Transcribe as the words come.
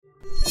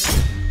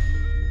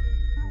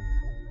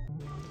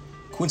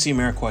Quincy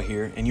Amarikwa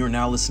here, and you are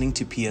now listening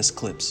to PS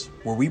Clips,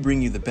 where we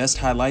bring you the best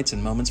highlights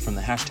and moments from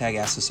the hashtag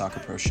Ask the Soccer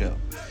Pro show.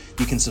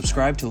 You can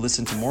subscribe to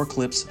listen to more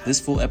clips, this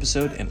full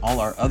episode, and all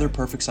our other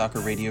Perfect Soccer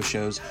radio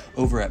shows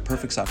over at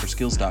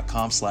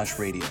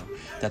perfectsoccerskills.com/radio.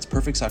 That's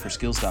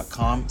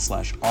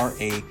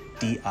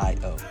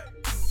perfectsoccerskills.com/RADIO.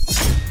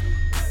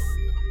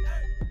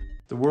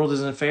 The world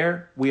isn't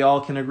fair. We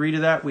all can agree to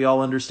that. We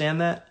all understand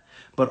that.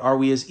 But are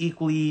we as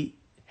equally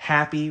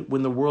happy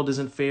when the world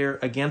isn't fair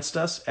against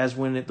us as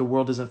when the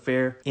world isn't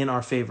fair in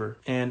our favor?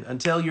 And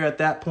until you're at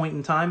that point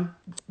in time,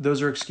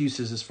 those are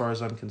excuses as far as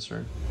I'm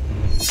concerned.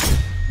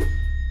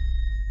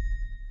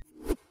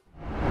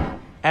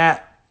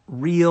 At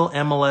Real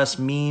MLS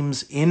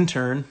Memes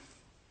Intern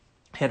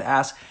had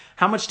asked,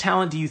 how much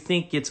talent do you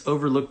think gets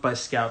overlooked by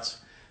scouts?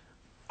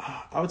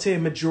 I would say a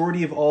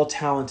majority of all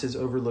talent is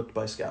overlooked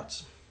by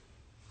scouts,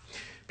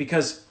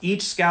 because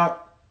each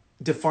scout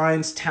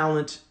defines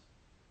talent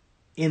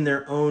in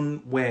their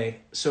own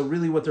way. So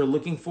really what they're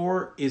looking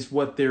for is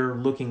what they're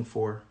looking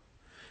for.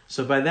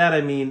 So by that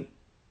I mean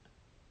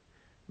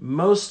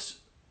most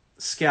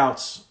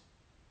scouts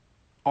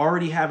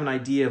already have an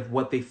idea of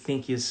what they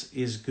think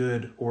is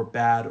good or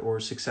bad or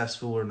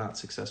successful or not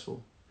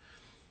successful.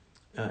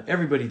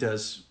 Everybody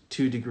does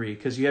to a degree,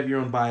 because you have your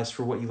own bias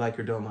for what you like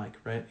or don't like,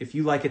 right? If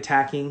you like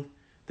attacking,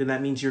 then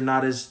that means you're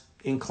not as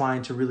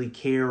inclined to really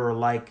care or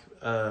like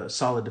a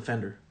solid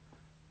defender,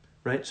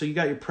 right? So you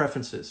got your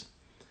preferences.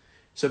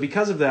 So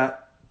because of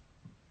that,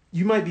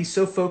 you might be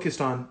so focused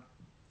on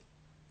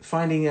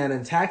finding an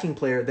attacking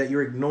player that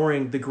you're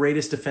ignoring the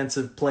greatest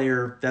defensive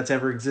player that's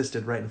ever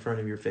existed right in front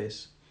of your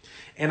face.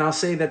 And I'll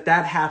say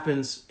that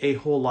happens a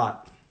whole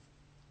lot.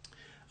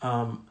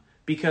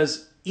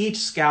 Because each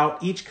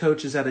scout, each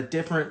coach is at a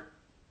different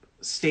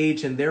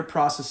stage in their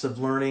process of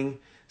learning.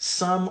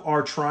 Some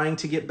are trying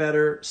to get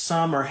better.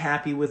 Some are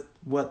happy with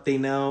what they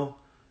know.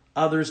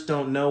 Others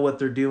don't know what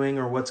they're doing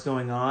or what's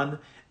going on.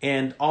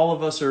 And all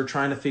of us are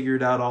trying to figure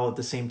it out all at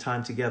the same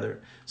time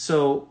together.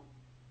 So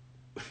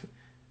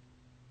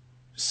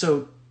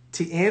to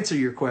answer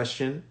your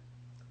question,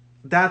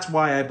 that's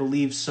why I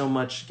believe so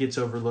much gets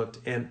overlooked.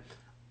 And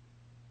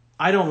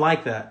I don't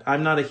like that.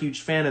 I'm not a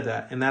huge fan of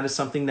that. And that is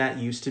something that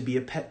used to be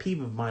a pet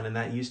peeve of mine, and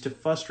that used to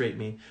frustrate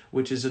me,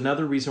 which is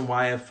another reason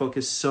why I've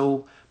focused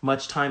so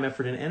much time,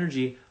 effort, and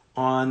energy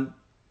on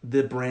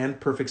the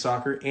brand Perfect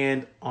Soccer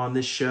and on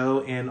this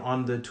show and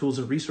on the tools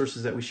and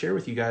resources that we share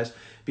with you guys.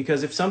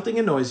 Because if something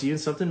annoys you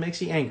and something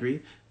makes you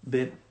angry,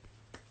 then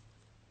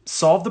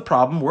solve the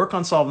problem, work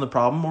on solving the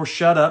problem, or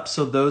shut up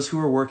so those who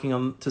are working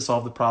on to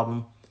solve the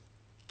problem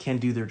can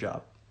do their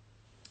job.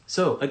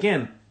 So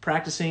again,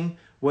 practicing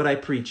what I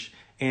preach.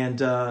 And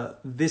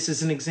this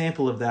is an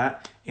example of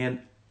that.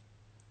 And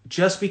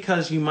just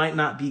because you might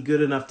not be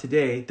good enough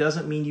today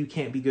doesn't mean you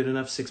can't be good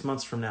enough 6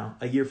 months from now,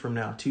 a year from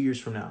now, 2 years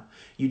from now.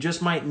 You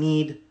just might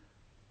need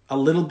a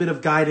little bit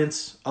of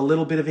guidance, a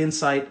little bit of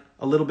insight,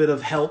 a little bit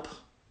of help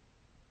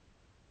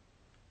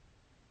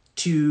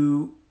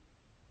to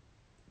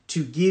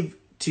give,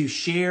 to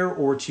share,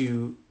 or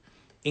to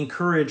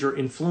encourage or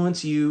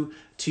influence you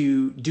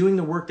to doing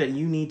the work that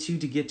you need to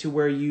get to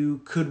where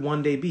you could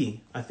one day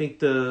be. I think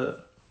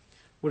the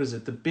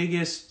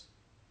greatest,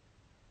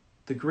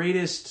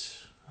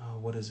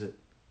 what is it?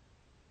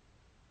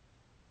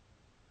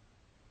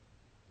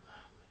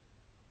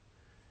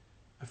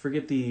 I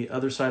forget the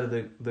other side of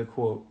the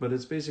quote, but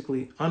it's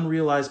basically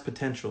unrealized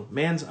potential.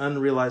 Man's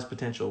unrealized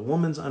potential.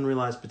 Woman's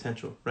unrealized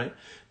potential, right?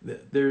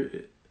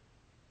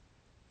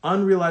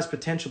 Unrealized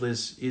potential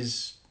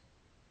is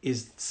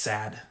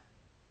sad.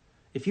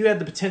 If you had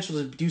the potential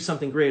to do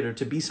something great, or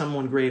to be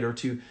someone great, or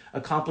to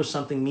accomplish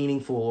something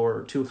meaningful,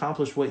 or to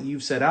accomplish what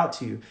you've set out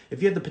to,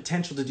 if you had the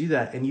potential to do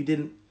that and you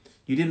didn't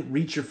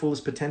reach your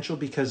fullest potential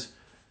because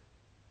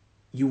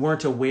you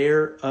weren't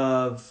aware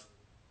of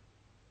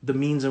the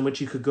means in which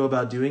you could go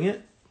about doing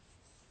it,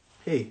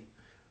 hey,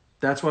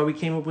 that's why we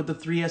came up with the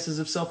 3 S's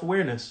of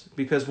self-awareness.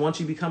 Because once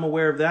you become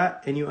aware of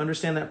that and you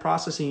understand that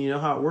process and you know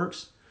how it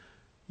works,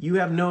 you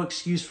have no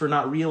excuse for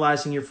not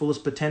realizing your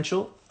fullest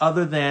potential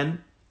other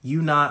than you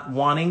not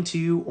wanting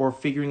to or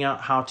figuring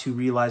out how to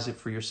realize it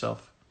for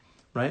yourself,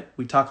 right?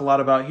 We talk a lot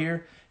about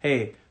here,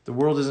 hey, the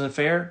world isn't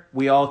fair.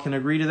 We all can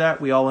agree to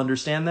that. We all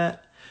understand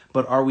that.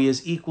 But are we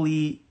as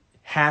equally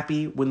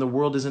happy when the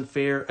world isn't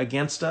fair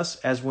against us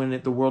as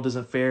when the world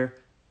isn't fair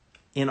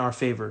in our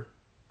favor?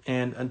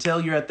 And until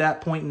you're at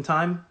that point in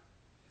time,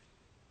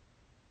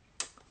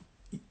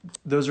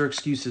 those are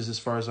excuses as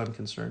far as I'm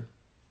concerned.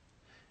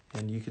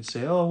 And you could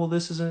say, oh, well,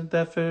 this isn't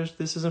that fair.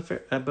 This isn't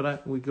fair.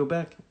 But we go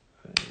back.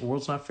 The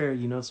world's not fair.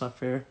 You know it's not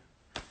fair.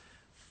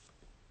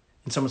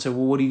 And someone said,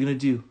 well, what are you going to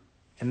do?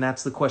 And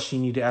that's the question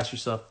you need to ask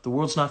yourself. The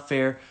world's not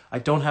fair. I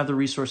don't have the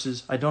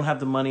resources. I don't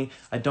have the money.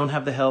 I don't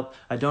have the help.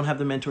 I don't have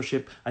the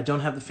mentorship. I don't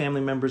have the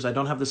family members. I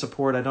don't have the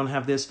support. I don't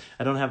have this.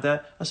 I don't have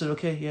that. I said,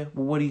 okay, yeah,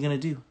 well, what are you going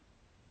to do?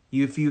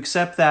 If you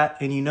accept that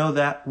and you know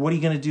that, what are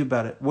you going to do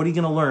about it? What are you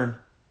going to learn?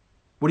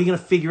 What are you going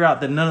to figure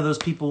out that none of those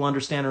people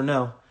understand or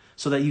know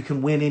so that you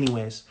can win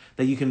anyways,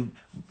 that you can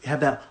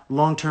have that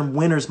long-term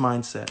winner's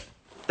mindset?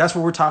 That's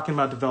what we're talking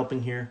about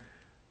developing here.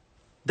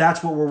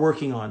 That's what we're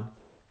working on.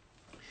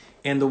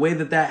 And the way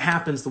that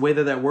happens, the way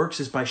that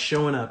works is by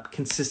showing up,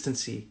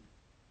 consistency,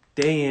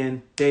 day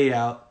in, day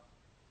out.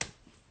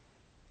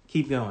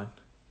 Keep going,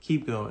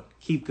 keep going,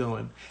 keep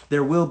going.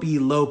 There will be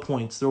low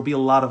points. There will be a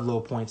lot of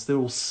low points. They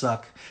will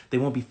suck. They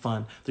won't be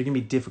fun. They're going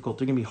to be difficult.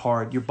 They're going to be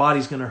hard. Your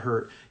body's going to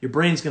hurt. Your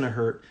brain's going to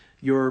hurt.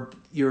 You're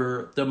going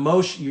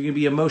to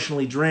be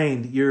emotionally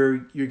drained.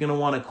 You're going to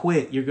want to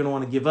quit. You're going to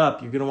want to give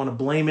up. You're going to want to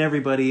blame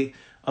everybody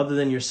other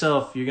than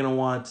yourself. You're going to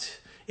want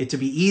it to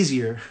be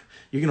easier.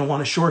 You're going to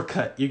want a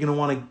shortcut. You're going to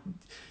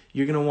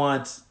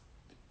want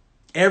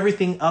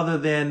everything other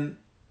than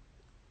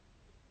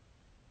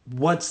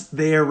what's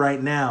there right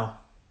now.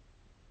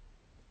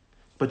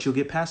 But you'll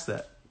get past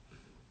that.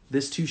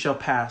 This too shall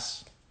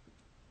pass.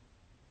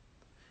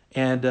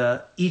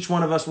 And each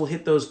one of us will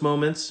hit those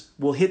moments.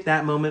 We'll hit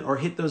that moment or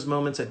hit those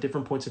moments at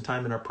different points in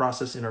time in our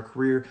process, in our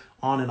career,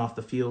 on and off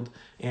the field.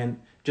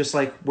 And just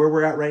like where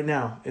we're at right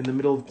now, in the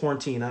middle of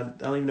quarantine, I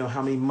don't even know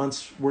how many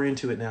months we're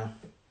into it now.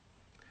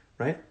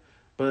 Right?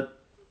 But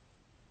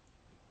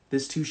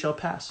this too shall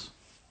pass.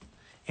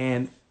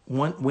 And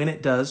when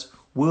it does,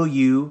 will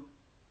you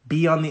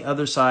be on the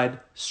other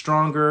side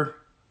stronger,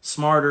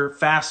 smarter,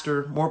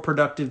 faster, more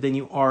productive than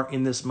you are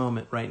in this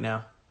moment right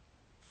now?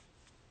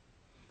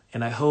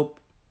 And I hope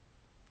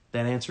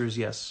that answer is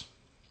yes.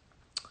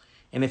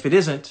 And if it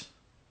isn't,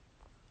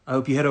 I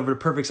hope you head over to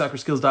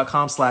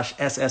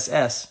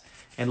perfectsoccerskills.com/SSS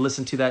and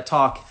listen to that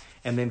talk,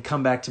 and then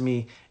come back to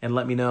me and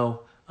let me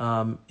know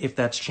if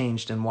that's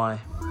changed and why.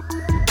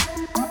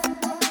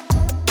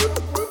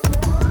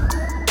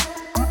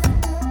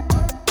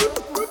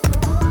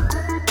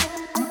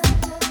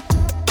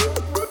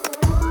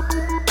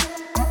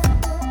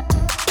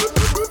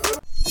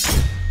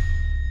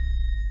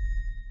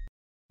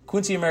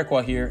 Quincy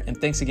Amarikwa here, and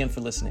thanks again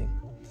for listening.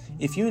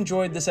 If you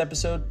enjoyed this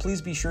episode,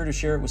 please be sure to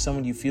share it with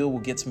someone you feel will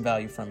get some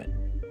value from it.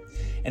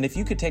 And if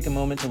you could take a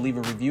moment to leave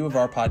a review of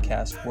our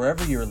podcast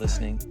wherever you're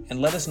listening and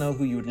let us know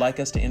who you would like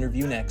us to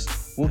interview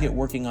next, we'll get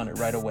working on it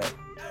right away.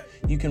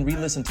 You can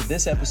re-listen to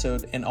this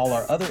episode and all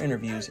our other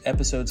interviews,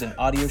 episodes, and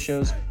audio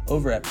shows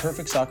over at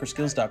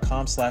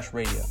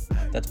perfectsoccerskills.com/radio.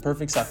 That's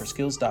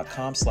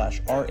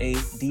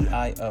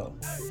perfectsoccerskills.com/RADIO.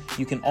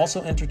 You can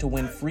also enter to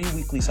win free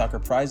weekly soccer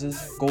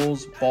prizes,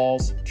 goals,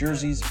 balls,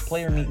 jerseys,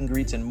 player meet and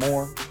greets, and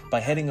more by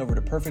heading over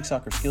to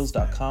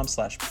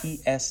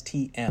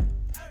perfectsoccerskills.com/PSTM.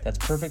 That's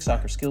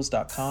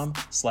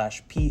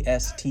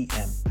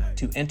perfectsoccerskills.com/PSTM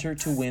to enter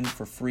to win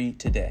for free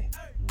today.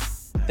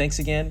 Thanks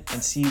again,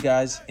 and see you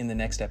guys in the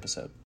next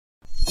episode.